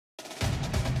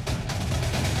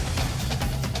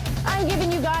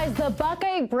you guys the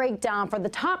Buckeye breakdown for the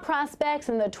top prospects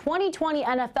in the 2020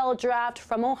 NFL Draft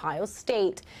from Ohio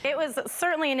State. It was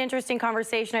certainly an interesting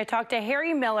conversation. I talked to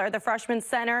Harry Miller, the freshman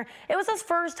center. It was his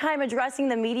first time addressing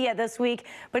the media this week,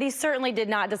 but he certainly did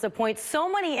not disappoint.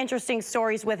 So many interesting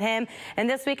stories with him. And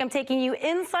this week I'm taking you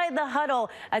inside the huddle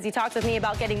as he talks with me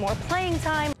about getting more playing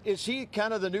time. Is he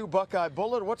kind of the new Buckeye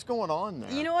Bullet? What's going on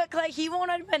there? You know what, Clay? He won't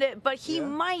admit it, but he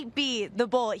might be the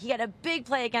Bullet. He had a big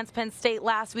play against Penn State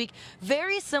last week,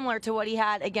 very similar to what he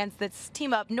had against this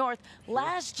team up north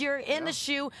last year in the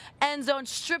shoe, end zone,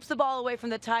 strips the ball away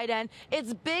from the tight end.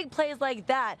 It's big plays like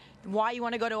that. Why you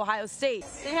want to go to Ohio State.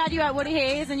 They had you at Woody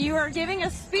Hayes, and you were giving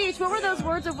a speech. What were those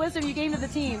words of wisdom you gave to the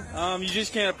team? You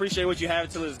just can't appreciate what you have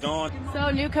until it's gone. So,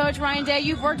 new coach Ryan Day,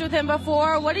 you've worked with him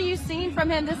before. What are you seeing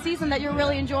from him this season that you're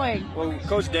really enjoying? Well,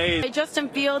 Coach Day. Justin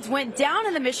Fields went down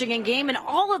in the Michigan game, and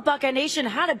all of Buckeye Nation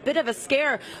had a bit of a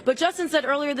scare. But Justin said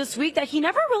earlier this week that he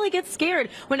never really gets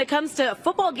scared when it comes to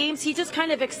football games. He just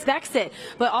kind of expects it.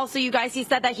 But also, you guys, he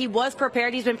said that he was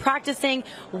prepared. He's been practicing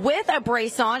with a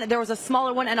brace on. There was a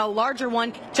smaller one and a larger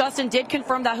one. Justin did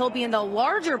confirm that he'll be in the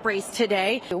larger brace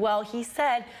today. Well, he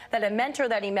said that a mentor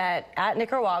that he met at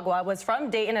Nicaragua was from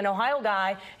Dayton, an Ohio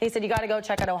guy. He said, you got to go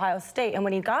check out Ohio State. And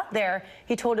when he got there,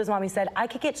 he told his mom, he said, I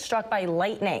could get struck by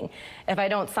lightning if I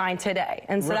don't sign today.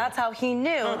 And so that's how he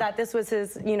knew that this was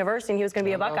his university and he was going to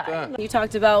be a Buckeye. You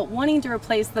talked about wanting to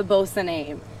replace the Bosa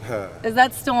name. Is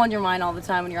that still on your mind all the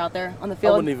time when you're out there on the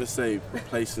field? I wouldn't even say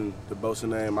replacing the Bosa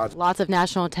name. Lots of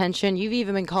national attention. You've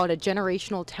even been called a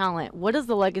generational talent. What is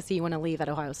the legacy you want to leave at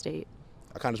Ohio State?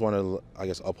 I kind of just want to, I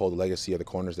guess, uphold the legacy of the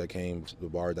corners that came, the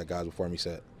bar that guys before me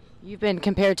set. You've been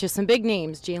compared to some big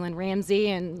names, Jalen Ramsey,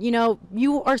 and, you know,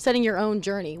 you are setting your own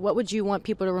journey. What would you want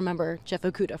people to remember Jeff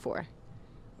Okudah for?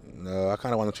 No, I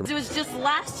kind of want to. It was just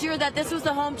last year that this was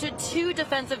the home to two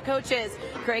defensive coaches,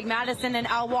 Greg Madison and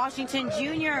Al Washington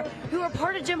Jr., who were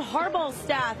part of Jim Harbaugh's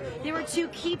staff. They were two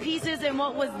key pieces in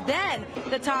what was then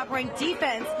the top-ranked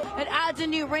defense. It adds a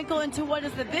new wrinkle into what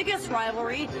is the biggest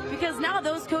rivalry, because now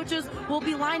those coaches will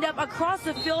be lined up across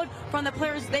the field from the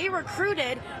players they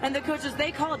recruited and the coaches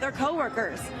they call their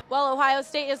coworkers. While Ohio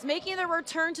State is making their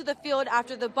return to the field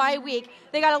after the bye week,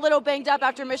 they got a little banged up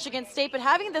after Michigan State, but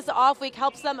having this off week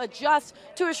helps them adjust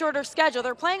to a shorter schedule.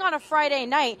 They're playing on a Friday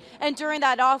night, and during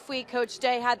that off week, Coach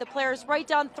Day had the players write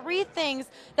down 3 things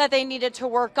that they needed to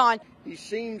work on. He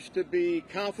seems to be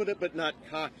confident but not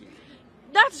cocky.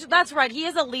 That's right. He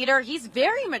is a leader. He's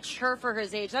very mature for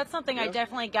his age. That's something I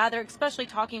definitely gathered, especially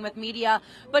talking with media.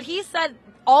 But he said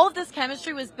all of this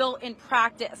chemistry was built in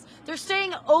practice. They're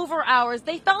staying over hours.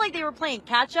 They felt like they were playing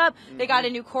catch-up. They got a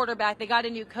new quarterback. They got a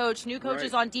new coach, new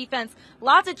coaches on defense.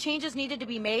 Lots of changes needed to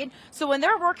be made. So when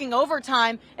they're working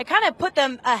overtime, it kind of put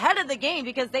them ahead of the game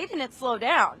because they didn't slow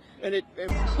down.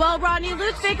 Well, Rodney,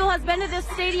 Luke Fickell has been to this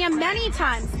stadium many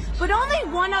times, but only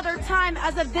one other time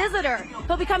as a visitor.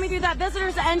 He'll be coming through that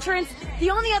visitor's entrance. The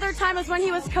only other time was when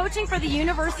he was coaching for the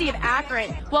University of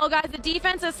Akron. Well, guys, the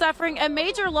defense is suffering a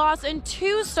major loss in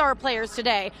 2 star players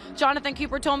today. Jonathan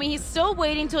Cooper told me he's still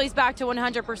waiting till he's back to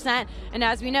 100%. And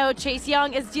as we know, Chase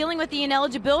Young is dealing with the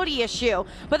ineligibility issue.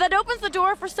 But that opens the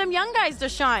door for some young guys to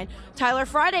shine. Tyler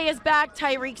Friday is back,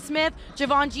 Tyreek Smith,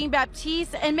 Javon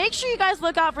Jean-Baptiste, and make sure you guys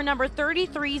look out for number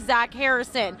 33, Zach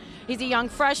Harrison. He's a young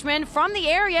freshman from the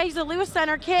area. He's a Lewis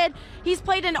Center kid. He's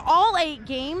played in all 8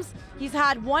 games. He's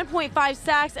had 1.5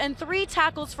 sacks and 3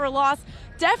 tackles for loss.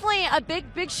 Definitely a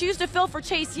big shoes to fill for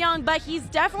Chase Young, but he's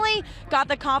definitely got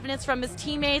the confidence from his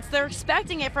teammates. They're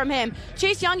expecting it from him.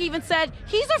 Chase Young even said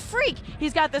he's a freak.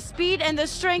 He's got the speed and the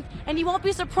strength, and he won't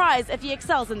be surprised if he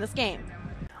excels in this game.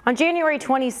 On January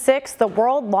 26th, the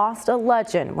world lost a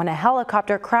legend when a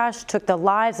helicopter crash took the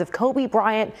lives of Kobe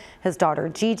Bryant, his daughter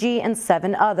Gigi, and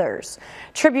 7 others.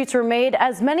 Tributes were made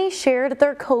as many shared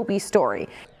their Kobe story.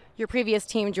 Your previous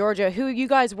team, Georgia, who you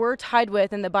guys were tied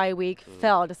with in the bye week,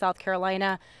 fell to South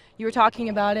Carolina. You were talking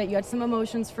about it. You had some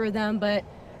emotions for them, but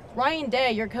Ryan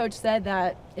Day, your coach, said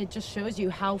that it just shows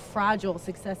you how fragile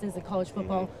success is in college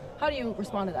football. How do you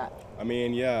respond to that? I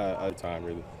mean, yeah, at the time,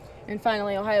 really. And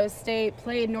finally, Ohio State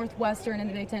played Northwestern in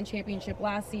the Big Ten Championship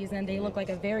last season. They look like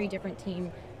a very different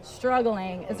team,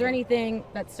 struggling. Is there anything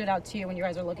that stood out to you when you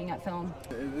guys are looking at film?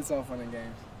 It's all fun and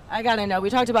games. I gotta know, we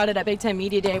talked about it at Big Ten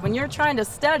Media Day. When you're trying to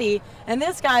study and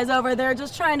this guy's over there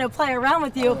just trying to play around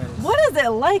with you, what is it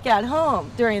like at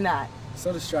home during that?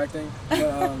 So distracting.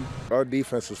 Our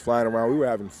defense was flying around. We were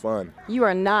having fun. You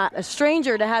are not a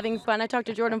stranger to having fun. I talked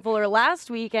to Jordan Fuller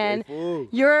last weekend.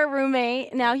 You're a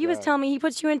roommate. Now, he was telling me he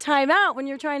puts you in timeout when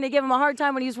you're trying to give him a hard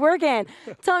time when he's working.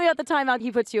 Tell me about the timeout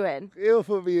he puts you in. Ill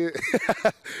for me.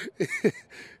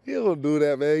 He don't do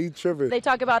that, man. He tripping. They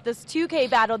talk about this 2K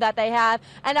battle that they have,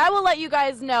 and I will let you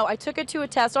guys know, I took it to a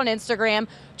test on Instagram.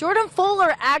 Jordan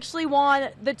Fuller actually won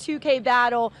the 2K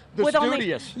battle. The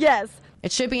studious. Yes.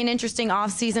 It should be an interesting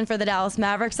offseason for the Dallas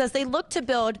Mavericks as they look to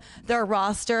build their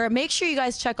roster. Make sure you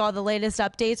guys check all the latest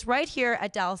updates right here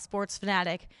at Dallas Sports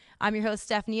Fanatic. I'm your host,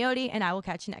 Stephanie Otey, and I will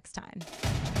catch you next time.